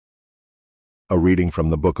A reading from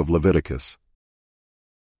the book of Leviticus.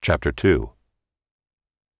 Chapter 2.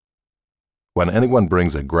 When anyone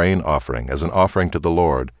brings a grain offering as an offering to the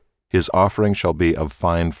Lord, his offering shall be of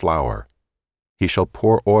fine flour. He shall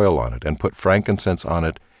pour oil on it and put frankincense on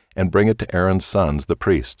it and bring it to Aaron's sons, the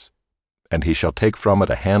priests. And he shall take from it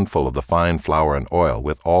a handful of the fine flour and oil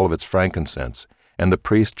with all of its frankincense, and the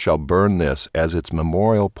priest shall burn this as its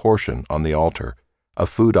memorial portion on the altar, a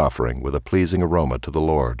food offering with a pleasing aroma to the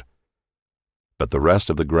Lord. But the rest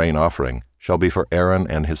of the grain offering shall be for Aaron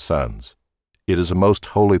and his sons. It is a most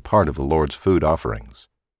holy part of the Lord's food offerings.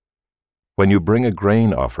 When you bring a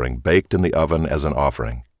grain offering baked in the oven as an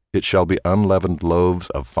offering, it shall be unleavened loaves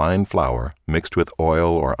of fine flour mixed with oil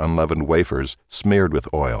or unleavened wafers smeared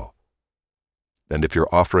with oil. And if your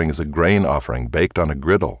offering is a grain offering baked on a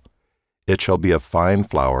griddle, it shall be of fine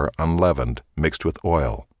flour unleavened mixed with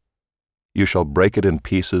oil. You shall break it in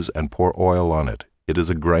pieces and pour oil on it. It is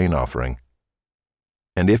a grain offering.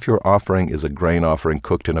 And if your offering is a grain offering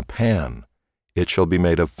cooked in a pan, it shall be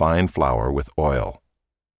made of fine flour with oil.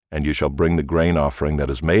 And you shall bring the grain offering that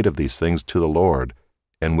is made of these things to the Lord,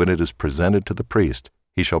 and when it is presented to the priest,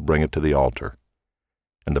 he shall bring it to the altar.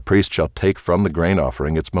 And the priest shall take from the grain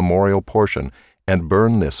offering its memorial portion, and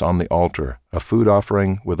burn this on the altar, a food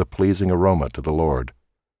offering with a pleasing aroma to the Lord.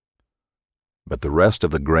 But the rest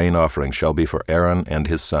of the grain offering shall be for Aaron and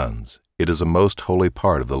his sons. It is a most holy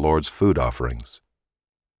part of the Lord's food offerings.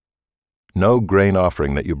 No grain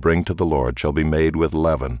offering that you bring to the Lord shall be made with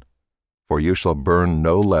leaven, for you shall burn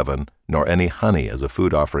no leaven nor any honey as a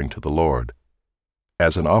food offering to the Lord.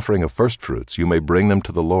 As an offering of firstfruits you may bring them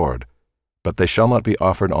to the Lord, but they shall not be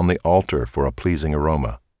offered on the altar for a pleasing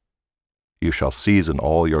aroma. You shall season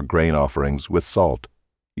all your grain offerings with salt.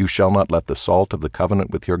 You shall not let the salt of the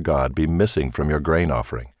covenant with your God be missing from your grain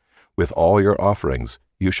offering. With all your offerings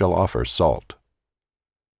you shall offer salt.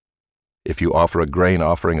 If you offer a grain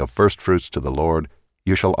offering of firstfruits to the Lord,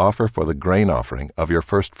 you shall offer for the grain offering of your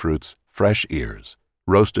firstfruits fresh ears,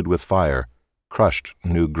 roasted with fire, crushed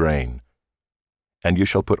new grain. And you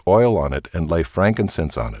shall put oil on it and lay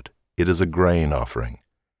frankincense on it. It is a grain offering.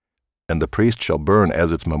 And the priest shall burn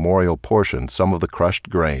as its memorial portion some of the crushed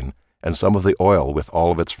grain, and some of the oil with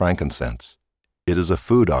all of its frankincense. It is a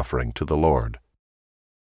food offering to the Lord.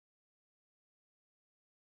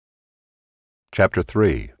 Chapter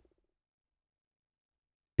 3.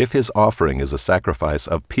 If his offering is a sacrifice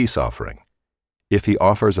of peace offering, if he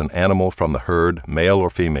offers an animal from the herd, male or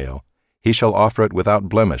female, he shall offer it without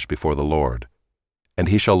blemish before the Lord. And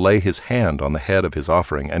he shall lay his hand on the head of his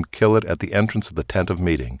offering and kill it at the entrance of the tent of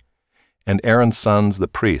meeting. And Aaron's sons, the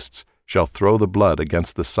priests, shall throw the blood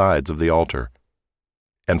against the sides of the altar.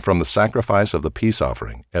 And from the sacrifice of the peace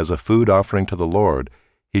offering, as a food offering to the Lord,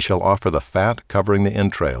 he shall offer the fat covering the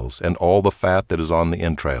entrails, and all the fat that is on the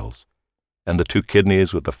entrails, and the 2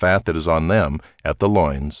 kidneys with the fat that is on them at the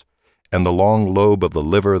loins, and the long lobe of the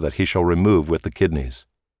liver that he shall remove with the kidneys.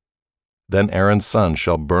 Then Aaron's son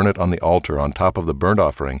shall burn it on the altar on top of the burnt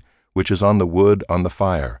offering, which is on the wood on the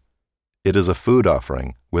fire. It is a food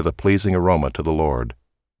offering with a pleasing aroma to the Lord.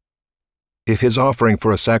 If his offering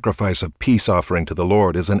for a sacrifice of peace offering to the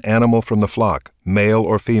Lord is an animal from the flock, male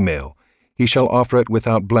or female, he shall offer it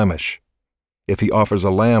without blemish. If he offers a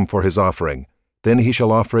lamb for his offering, then he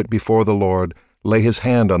shall offer it before the Lord, lay his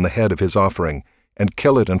hand on the head of his offering, and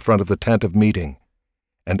kill it in front of the tent of meeting.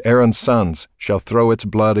 And Aaron's sons shall throw its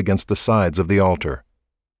blood against the sides of the altar.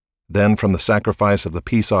 Then from the sacrifice of the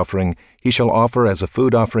peace offering he shall offer as a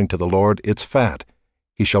food offering to the Lord its fat.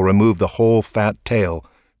 He shall remove the whole fat tail,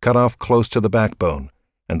 cut off close to the backbone,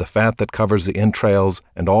 and the fat that covers the entrails,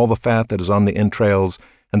 and all the fat that is on the entrails,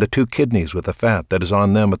 and the 2 kidneys with the fat that is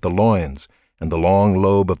on them at the loins, and the long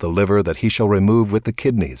lobe of the liver that he shall remove with the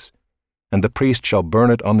kidneys. And the priest shall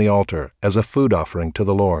burn it on the altar as a food offering to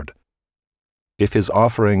the Lord. If his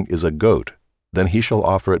offering is a goat, then he shall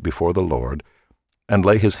offer it before the Lord, and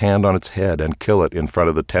lay his hand on its head and kill it in front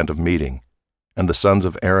of the tent of meeting. And the sons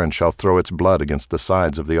of Aaron shall throw its blood against the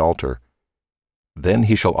sides of the altar. Then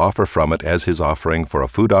he shall offer from it as his offering for a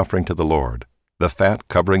food offering to the Lord, the fat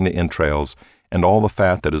covering the entrails, and all the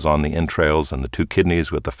fat that is on the entrails, and the 2 kidneys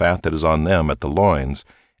with the fat that is on them at the loins,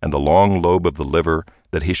 and the long lobe of the liver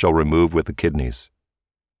that he shall remove with the kidneys.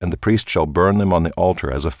 And the priest shall burn them on the altar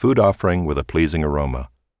as a food offering with a pleasing aroma.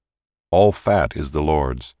 All fat is the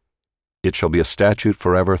Lord's. It shall be a statute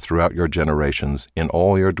forever throughout your generations in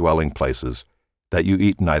all your dwelling places, that you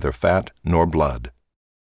eat neither fat nor blood.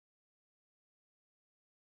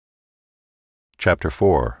 Chapter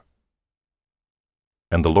 4.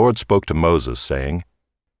 And the Lord spoke to Moses, saying,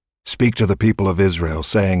 Speak to the people of Israel,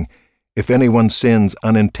 saying, If anyone sins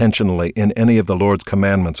unintentionally in any of the Lord's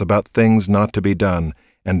commandments about things not to be done,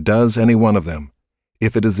 and does any one of them,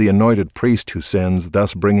 if it is the anointed priest who sins,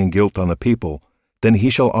 thus bringing guilt on the people, then he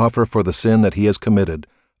shall offer for the sin that he has committed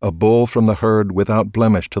a bull from the herd without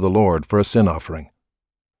blemish to the Lord for a sin offering.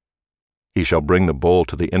 He shall bring the bull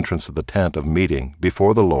to the entrance of the tent of meeting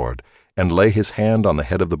before the Lord, and lay his hand on the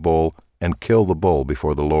head of the bull, and kill the bull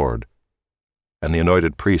before the Lord. And the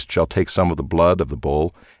anointed priest shall take some of the blood of the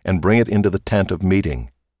bull, and bring it into the tent of meeting.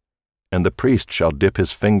 And the priest shall dip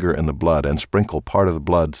his finger in the blood, and sprinkle part of the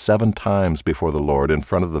blood 7 times before the Lord in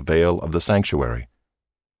front of the veil of the sanctuary.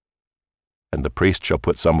 And the priest shall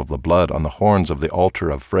put some of the blood on the horns of the altar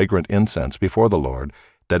of fragrant incense before the Lord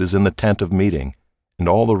that is in the tent of meeting, and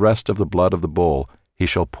all the rest of the blood of the bull he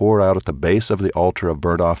shall pour out at the base of the altar of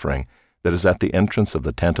burnt offering that is at the entrance of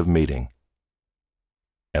the tent of meeting.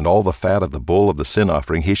 And all the fat of the bull of the sin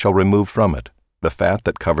offering he shall remove from it, the fat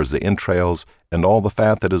that covers the entrails, and all the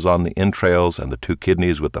fat that is on the entrails, and the 2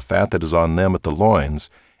 kidneys with the fat that is on them at the loins,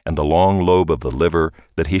 and the long lobe of the liver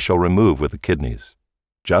that he shall remove with the kidneys,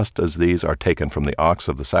 just as these are taken from the ox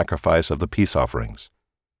of the sacrifice of the peace offerings.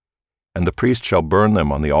 And the priest shall burn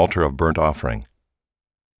them on the altar of burnt offering.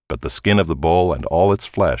 But the skin of the bull and all its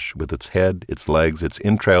flesh, with its head, its legs, its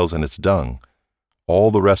entrails, and its dung,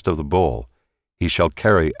 all the rest of the bull, he shall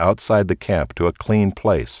carry outside the camp to a clean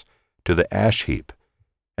place, to the ash heap,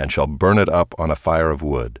 and shall burn it up on a fire of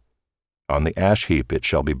wood. On the ash heap it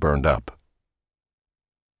shall be burned up.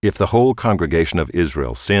 If the whole congregation of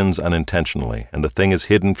Israel sins unintentionally, and the thing is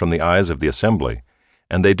hidden from the eyes of the assembly,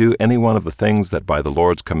 and they do any one of the things that by the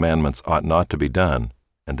Lord's commandments ought not to be done,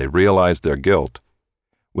 and they realize their guilt,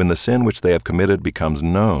 when the sin which they have committed becomes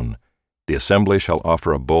known, the assembly shall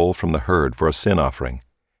offer a bull from the herd for a sin offering,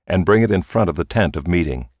 and bring it in front of the tent of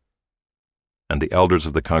meeting. And the elders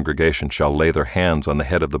of the congregation shall lay their hands on the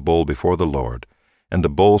head of the bull before the Lord, and the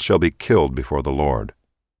bull shall be killed before the Lord.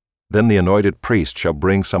 Then the anointed priest shall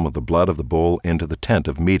bring some of the blood of the bull into the tent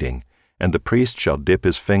of meeting, and the priest shall dip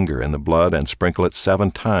his finger in the blood and sprinkle it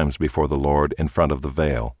 7 times before the Lord in front of the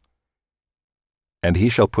veil. And he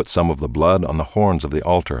shall put some of the blood on the horns of the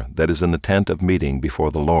altar that is in the tent of meeting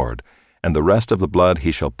before the Lord, and the rest of the blood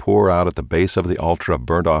he shall pour out at the base of the altar of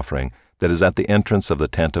burnt offering that is at the entrance of the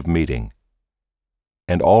tent of meeting.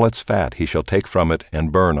 And all its fat he shall take from it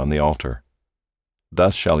and burn on the altar.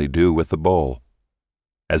 Thus shall he do with the bull.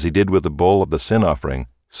 As he did with the bull of the sin offering,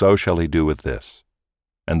 so shall he do with this.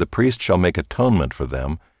 And the priest shall make atonement for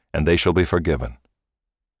them, and they shall be forgiven.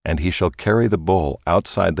 And he shall carry the bull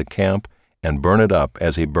outside the camp and burn it up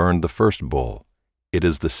as he burned the first bull. It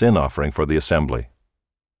is the sin offering for the assembly.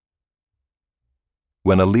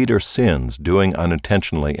 When a leader sins, doing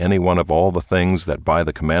unintentionally any one of all the things that by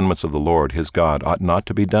the commandments of the Lord his God ought not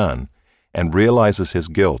to be done, and realizes his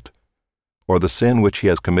guilt, or the sin which he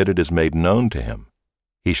has committed is made known to him,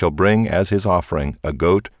 he shall bring as his offering a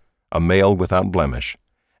goat, a male without blemish,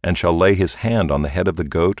 and shall lay his hand on the head of the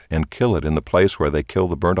goat and kill it in the place where they kill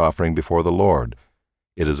the burnt offering before the Lord.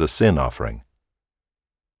 It is a sin offering.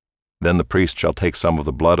 Then the priest shall take some of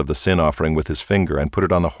the blood of the sin offering with his finger and put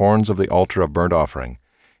it on the horns of the altar of burnt offering,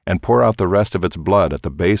 and pour out the rest of its blood at the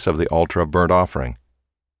base of the altar of burnt offering.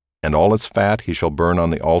 And all its fat he shall burn on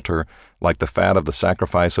the altar like the fat of the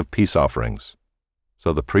sacrifice of peace offerings.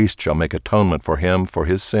 So the priest shall make atonement for him for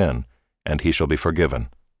his sin, and he shall be forgiven.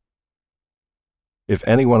 If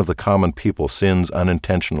any one of the common people sins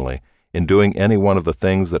unintentionally in doing any one of the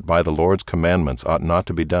things that by the Lord's commandments ought not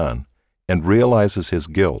to be done, and realizes his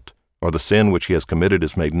guilt, or the sin which he has committed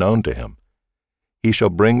is made known to him, he shall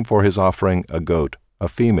bring for his offering a goat, a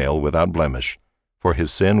female without blemish, for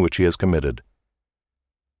his sin which he has committed.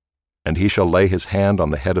 And he shall lay his hand on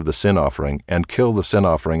the head of the sin offering, and kill the sin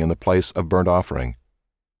offering in the place of burnt offering.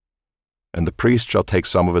 And the priest shall take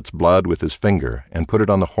some of its blood with his finger, and put it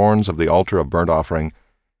on the horns of the altar of burnt offering,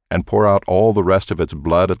 and pour out all the rest of its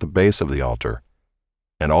blood at the base of the altar.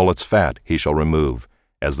 And all its fat he shall remove,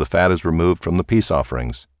 as the fat is removed from the peace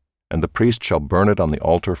offerings, and the priest shall burn it on the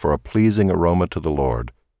altar for a pleasing aroma to the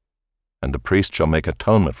Lord. And the priest shall make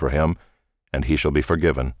atonement for him, and he shall be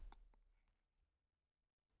forgiven.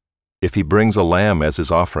 If he brings a lamb as his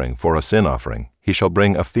offering for a sin offering, he shall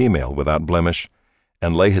bring a female without blemish,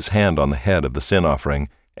 and lay his hand on the head of the sin offering,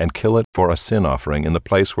 and kill it for a sin offering in the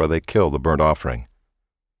place where they kill the burnt offering.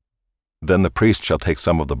 Then the priest shall take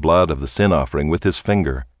some of the blood of the sin offering with his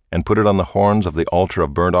finger, and put it on the horns of the altar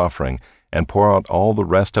of burnt offering, and pour out all the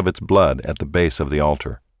rest of its blood at the base of the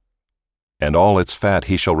altar. And all its fat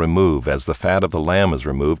he shall remove, as the fat of the lamb is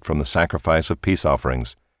removed from the sacrifice of peace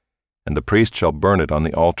offerings. And the priest shall burn it on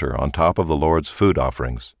the altar on top of the Lord's food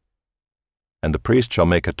offerings. and the priest shall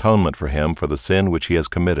make atonement for him for the sin which he has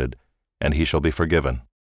committed, and he shall be forgiven.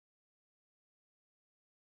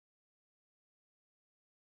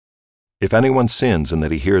 If anyone sins in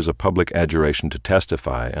that he hears a public adjuration to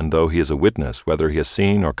testify, and though he is a witness, whether he has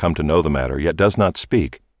seen or come to know the matter, yet does not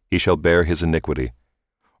speak, he shall bear his iniquity.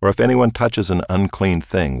 Or if anyone touches an unclean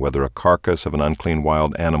thing, whether a carcass of an unclean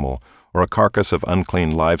wild animal, or a carcass of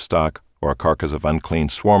unclean livestock, or a carcass of unclean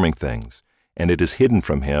swarming things, and it is hidden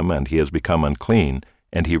from him, and he has become unclean,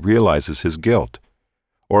 and he realizes his guilt.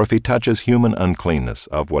 Or if he touches human uncleanness,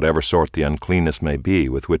 of whatever sort the uncleanness may be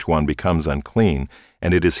with which one becomes unclean,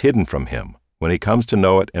 and it is hidden from him, when he comes to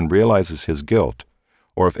know it and realizes his guilt,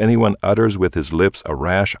 or if anyone utters with his lips a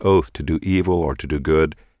rash oath to do evil or to do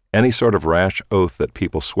good, any sort of rash oath that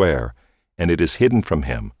people swear, and it is hidden from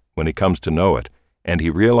him, when he comes to know it, and he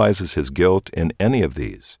realizes his guilt in any of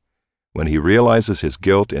these, when he realizes his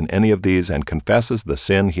guilt in any of these and confesses the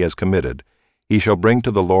sin he has committed, he shall bring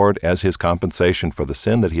to the Lord as his compensation for the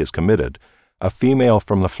sin that he has committed a female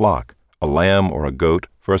from the flock, a lamb or a goat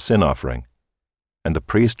for a sin offering, and the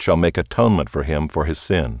priest shall make atonement for him for his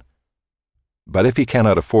sin. But if he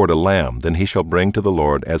cannot afford a lamb, then he shall bring to the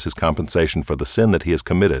Lord as his compensation for the sin that he has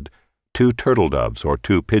committed 2 turtle doves or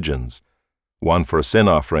 2 pigeons, one for a sin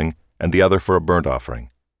offering and the other for a burnt offering.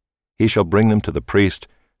 He shall bring them to the priest,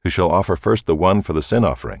 who shall offer first the one for the sin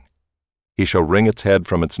offering. He shall wring its head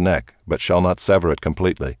from its neck, but shall not sever it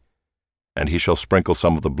completely. And he shall sprinkle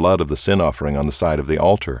some of the blood of the sin offering on the side of the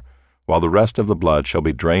altar, while the rest of the blood shall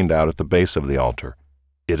be drained out at the base of the altar.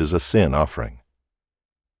 It is a sin offering.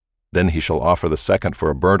 Then he shall offer the second for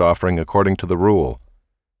a burnt offering according to the rule.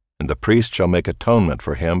 And the priest shall make atonement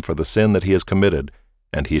for him for the sin that he has committed,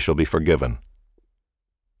 and he shall be forgiven.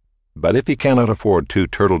 But if he cannot afford 2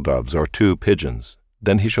 turtle doves or 2 pigeons,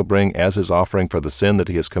 then he shall bring as his offering for the sin that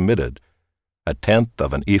he has committed 1/10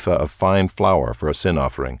 of an ephah of fine flour for a sin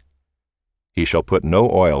offering. He shall put no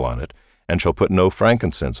oil on it, and shall put no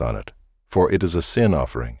frankincense on it, for it is a sin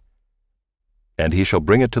offering. And he shall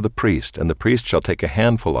bring it to the priest, and the priest shall take a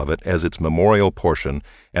handful of it as its memorial portion,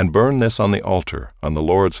 and burn this on the altar, on the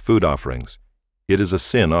Lord's food offerings. It is a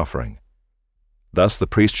sin offering. Thus the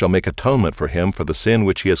priest shall make atonement for him for the sin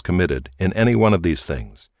which he has committed in any one of these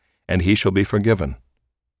things, and he shall be forgiven.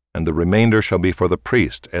 And the remainder shall be for the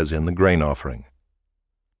priest, as in the grain offering.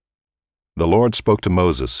 The Lord spoke to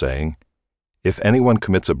Moses, saying, If anyone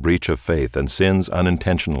commits a breach of faith and sins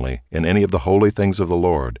unintentionally in any of the holy things of the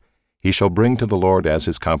Lord, he shall bring to the Lord as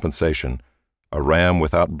his compensation a ram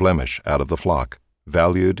without blemish out of the flock,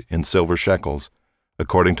 valued in silver shekels,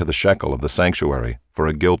 according to the shekel of the sanctuary, for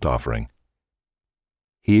a guilt offering.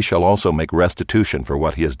 He shall also make restitution for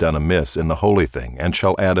what he has done amiss in the holy thing, and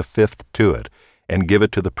shall add 1/5 to it, and give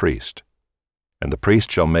it to the priest. And the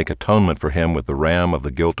priest shall make atonement for him with the ram of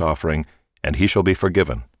the guilt offering, and he shall be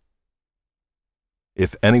forgiven.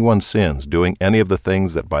 If anyone sins doing any of the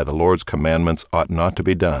things that by the Lord's commandments ought not to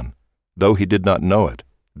be done, though he did not know it,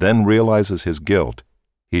 then realizes his guilt,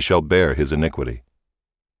 he shall bear his iniquity.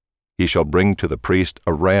 He shall bring to the priest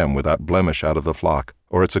a ram without blemish out of the flock,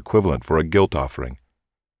 or its equivalent for a guilt offering,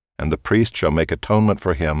 and the priest shall make atonement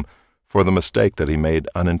for him for the mistake that he made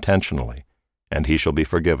unintentionally, and he shall be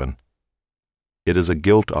forgiven. It is a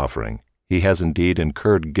guilt offering. He has indeed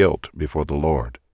incurred guilt before the Lord.